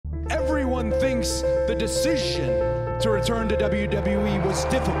Everyone thinks the decision to return to WWE was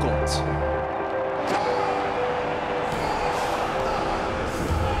difficult.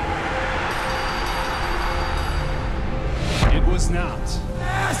 It was not.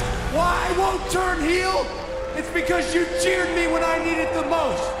 Ask why I won't turn heel? It's because you cheered me when I needed the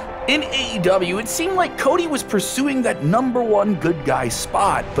most. In AEW, it seemed like Cody was pursuing that #1 good guy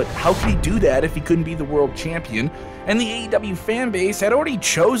spot, but how could he do that if he couldn't be the world champion? And the AEW fan base had already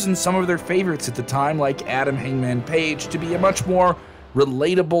chosen some of their favorites at the time, like Adam Hangman Page, to be a much more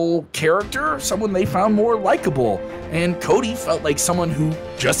relatable character, someone they found more likable. And Cody felt like someone who,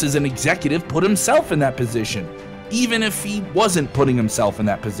 just as an executive, put himself in that position, even if he wasn't putting himself in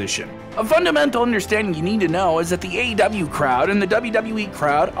that position. A fundamental understanding you need to know is that the AEW crowd and the WWE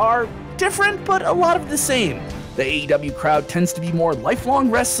crowd are different, but a lot of the same. The AEW crowd tends to be more lifelong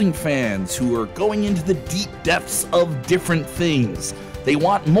wrestling fans who are going into the deep depths of different things. They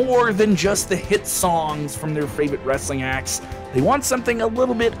want more than just the hit songs from their favorite wrestling acts. They want something a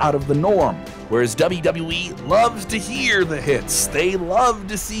little bit out of the norm. Whereas WWE loves to hear the hits. They love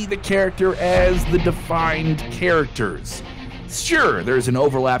to see the character as the defined characters. Sure, there's an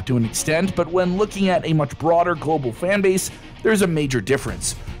overlap to an extent, but when looking at a much broader global fan base, there's a major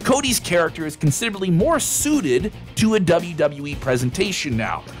difference. Cody's character is considerably more suited to a WWE presentation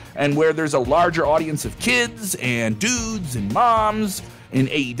now, and where there's a larger audience of kids and dudes and moms, in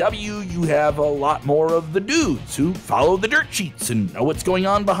AEW you have a lot more of the dudes who follow the dirt sheets and know what's going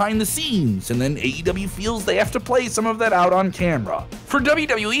on behind the scenes, and then AEW feels they have to play some of that out on camera. For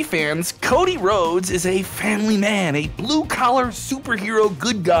WWE fans, Cody Rhodes is a family man, a blue-collar superhero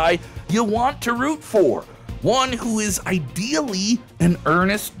good guy you want to root for. One who is ideally an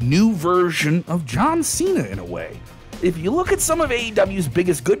earnest new version of John Cena in a way. If you look at some of AEW's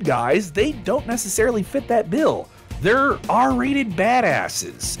biggest good guys, they don't necessarily fit that bill. They're R-rated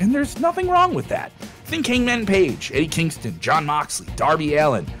badasses, and there's nothing wrong with that. Think Hangman Page, Eddie Kingston, Jon Moxley, Darby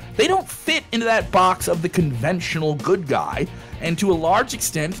Allin. They don't fit into that box of the conventional good guy, and to a large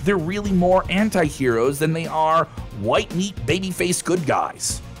extent, they're really more anti-heroes than they are white meat babyface good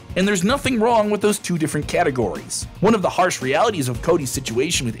guys. And there's nothing wrong with those two different categories. One of the harsh realities of Cody's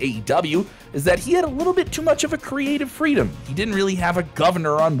situation with AEW is that he had a little bit too much of a creative freedom. He didn't really have a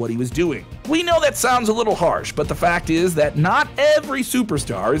governor on what he was doing. We know that sounds a little harsh, but the fact is that not every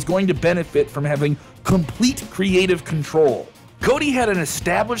superstar is going to benefit from having complete creative control. Cody had an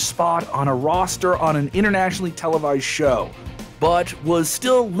established spot on a roster on an internationally televised show, but was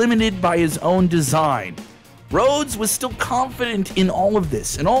still limited by his own design. Rhodes was still confident in all of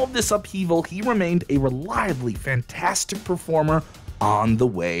this. In all of this upheaval, he remained a reliably fantastic performer on the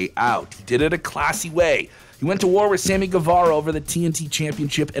way out. He did it a classy way. He went to war with Sammy Guevara over the TNT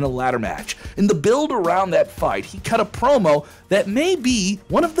Championship in a ladder match. In the build around that fight, he cut a promo that may be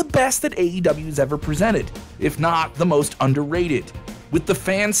one of the best that AEW has ever presented, if not the most underrated. With the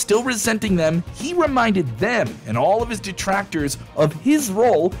fans still resenting them, he reminded them and all of his detractors of his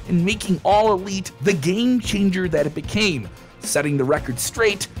role in making All Elite the game changer that it became, setting the record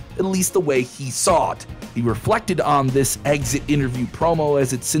straight, at least the way he saw it. He reflected on this exit interview promo,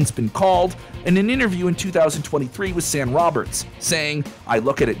 as it's since been called, in an interview in 2023 with Sam Roberts, saying, "I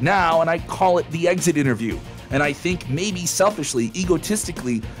look at it now and I call it the exit interview. And I think maybe selfishly,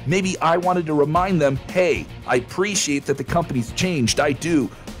 egotistically, maybe I wanted to remind them, hey, I appreciate that the company's changed, I do.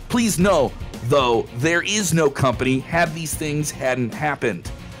 Please know, though, there is no company had these things hadn't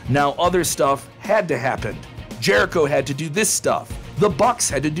happened. Now other stuff had to happen. Jericho had to do this stuff. The Bucks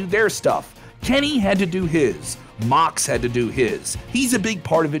had to do their stuff. Kenny had to do his. Mox had to do his. He's a big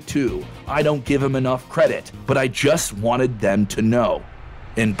part of it too. I don't give him enough credit, but I just wanted them to know."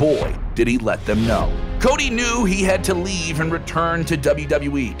 And boy, did he let them know. Cody knew he had to leave and return to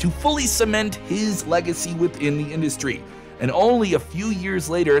WWE to fully cement his legacy within the industry. And only a few years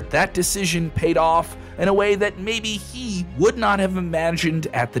later, that decision paid off in a way that maybe he would not have imagined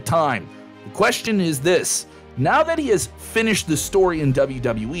at the time. The question is this: now that he has finished the story in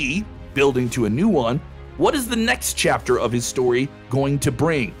WWE, building to a new one, what is the next chapter of his story going to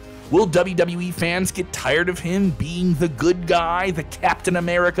bring? Will WWE fans get tired of him being the good guy, the Captain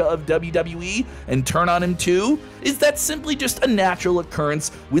America of WWE, and turn on him too? Is that simply just a natural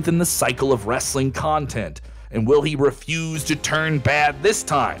occurrence within the cycle of wrestling content? And will he refuse to turn bad this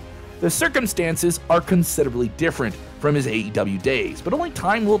time? The circumstances are considerably different from his AEW days, but only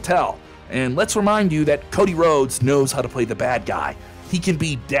time will tell. And let's remind you that Cody Rhodes knows how to play the bad guy. He can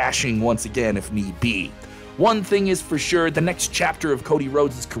be dashing once again if need be. One thing is for sure, the next chapter of Cody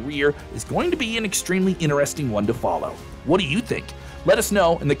Rhodes' career is going to be an extremely interesting one to follow. What do you think? Let us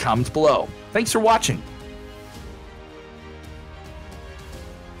know in the comments below. Thanks for watching.